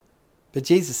But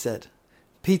Jesus said,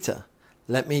 Peter,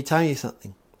 let me tell you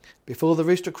something. Before the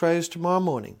rooster crows tomorrow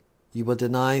morning, you will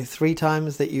deny 3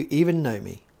 times that you even know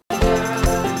me.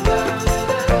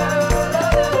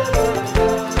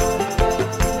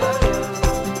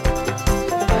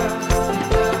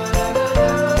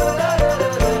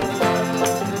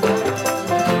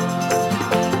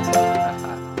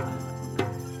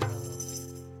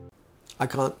 I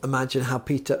can't imagine how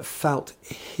Peter felt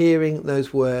hearing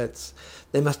those words.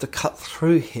 They must have cut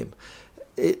through him.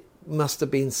 It must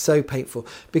have been so painful,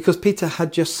 because Peter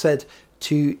had just said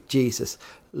to Jesus,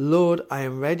 Lord, I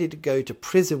am ready to go to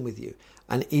prison with you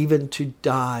and even to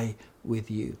die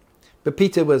with you. But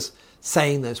Peter was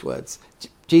saying those words.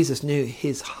 Jesus knew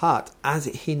his heart as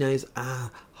he knows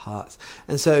our hearts.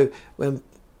 And so when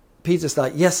Peter's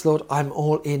like, yes, Lord, I'm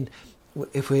all in.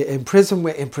 If we're in prison,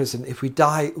 we're in prison. If we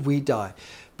die, we die.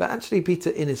 But actually, Peter,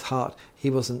 in his heart, he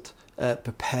wasn't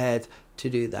prepared to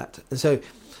do that. And so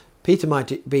Peter might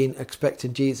have been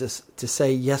expecting Jesus to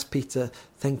say, yes, Peter,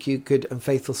 thank you, good and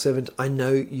faithful servant. I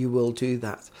know you will do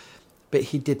that. But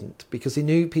he didn't, because he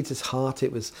knew Peter's heart.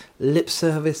 It was lip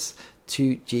service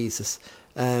to Jesus.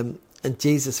 And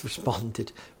Jesus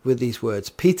responded with these words,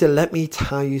 Peter, let me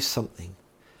tell you something.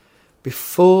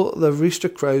 Before the rooster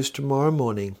crows tomorrow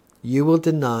morning, you will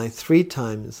deny 3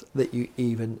 times that you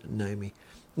even know me.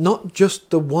 Not just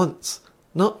the once.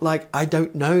 Not like, I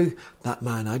don't know that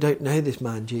man. I don't know this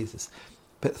man, Jesus.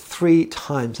 But 3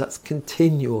 times. That's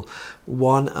continual.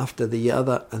 One after the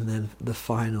other. And then the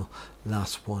final,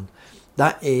 last one.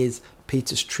 That is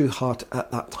Peter's true heart at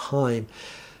that time.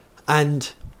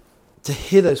 And to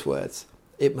hear those words,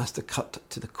 it must have cut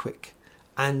to the quick.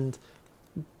 And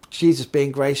Jesus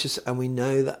being gracious, and we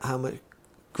know that how much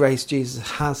grace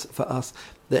Jesus has for us,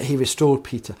 that he restored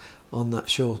Peter on that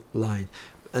shoreline.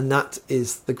 And that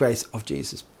is the grace of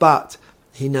Jesus. But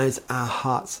he knows our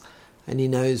hearts, and he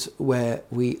knows where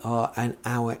we are and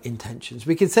our intentions.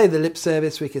 We can say the lip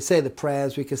service, we can say the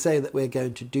prayers, we can say that we're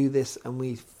going to do this, and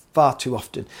we far too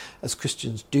often as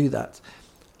Christians do that.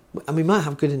 And we might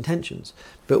have good intentions,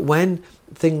 but when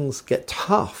things get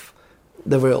tough,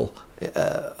 the real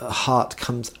heart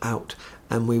comes out.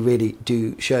 And we really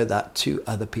do show that to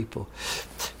other people.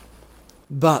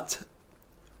 But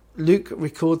Luke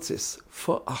records this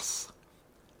for us.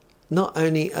 Not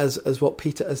only as what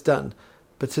Peter has done,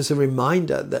 but as a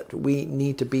reminder that we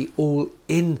need to be all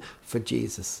in for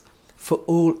Jesus. For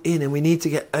all in. And we need to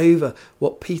get over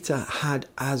what Peter had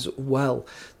as well.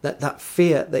 That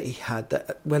fear that he had.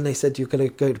 That when they said you're going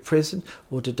to go to prison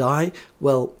or to die.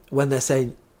 Well, when they're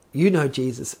saying, you know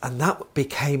Jesus, and that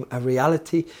became a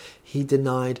reality. He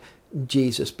denied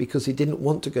Jesus because he didn't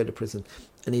want to go to prison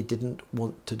and he didn't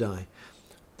want to die.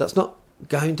 That's not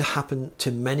going to happen to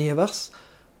many of us,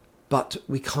 but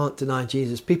we can't deny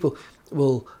Jesus. People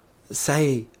will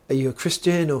say, are you a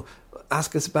Christian? Or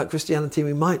ask us about Christianity.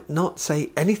 We might not say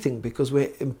anything because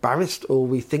we're embarrassed, or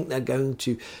we think they're going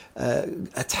to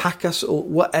attack us, or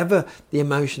whatever the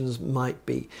emotions might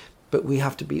be. But we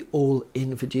have to be all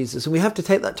in for Jesus. And we have to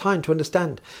take that time to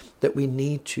understand that we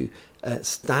need to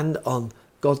stand on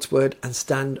God's word and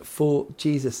stand for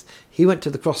Jesus. He went to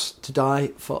the cross to die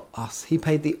for us. He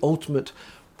paid the ultimate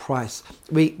price.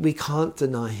 We can't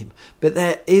deny him. But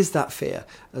there is that fear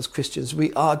as Christians.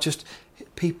 We are just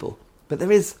people. But there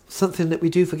is something that we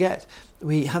do forget.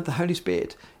 We have the Holy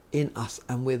Spirit in us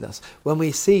and with us. When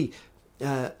we see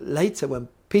later when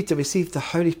Peter received the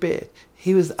Holy Spirit,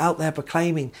 he was out there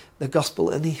proclaiming the gospel,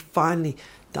 and he finally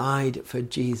died for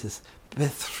Jesus.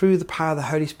 But through the power of the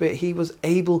Holy Spirit, he was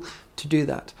able to do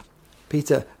that.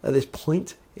 Peter, at this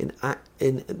point in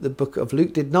the book of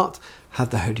Luke, did not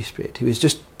have the Holy Spirit. He was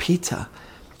just Peter.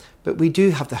 But we do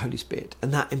have the Holy Spirit,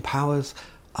 and that empowers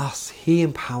us. He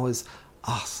empowers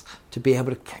us to be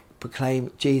able to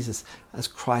proclaim Jesus as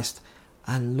Christ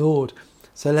and Lord.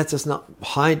 So let us not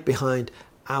hide behind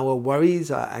our worries,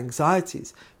 our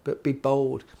anxieties, but be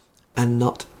bold and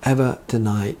not ever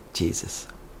deny Jesus.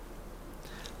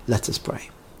 Let us pray.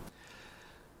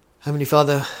 Heavenly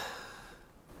Father,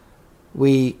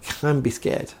 we can be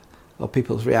scared of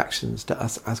people's reactions to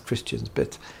us as Christians,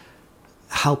 but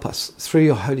help us through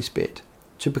your Holy Spirit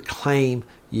to proclaim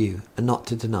you and not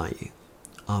to deny you.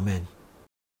 Amen.